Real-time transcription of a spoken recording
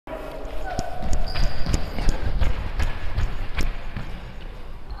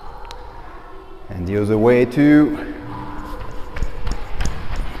the other way too.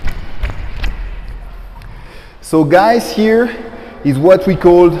 So guys, here is what we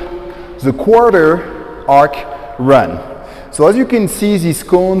call the quarter arc run. So as you can see, these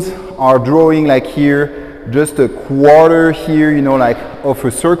cones are drawing like here, just a quarter here, you know, like of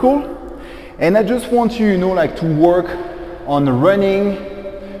a circle. And I just want you, you know, like to work on running,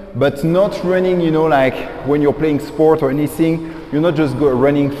 but not running, you know, like when you're playing sport or anything, you're not just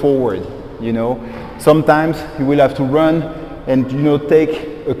running forward, you know. Sometimes you will have to run and, you know,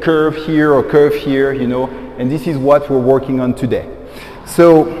 take a curve here or curve here, you know, and this is what we're working on today.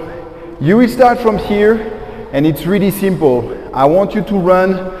 So you will start from here, and it's really simple. I want you to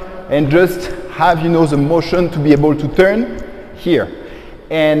run and just have, you know, the motion to be able to turn here.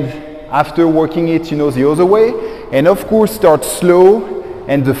 And after working it, you know, the other way, and of course start slow,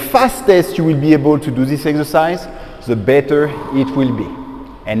 and the fastest you will be able to do this exercise, the better it will be.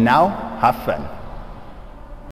 And now, have fun.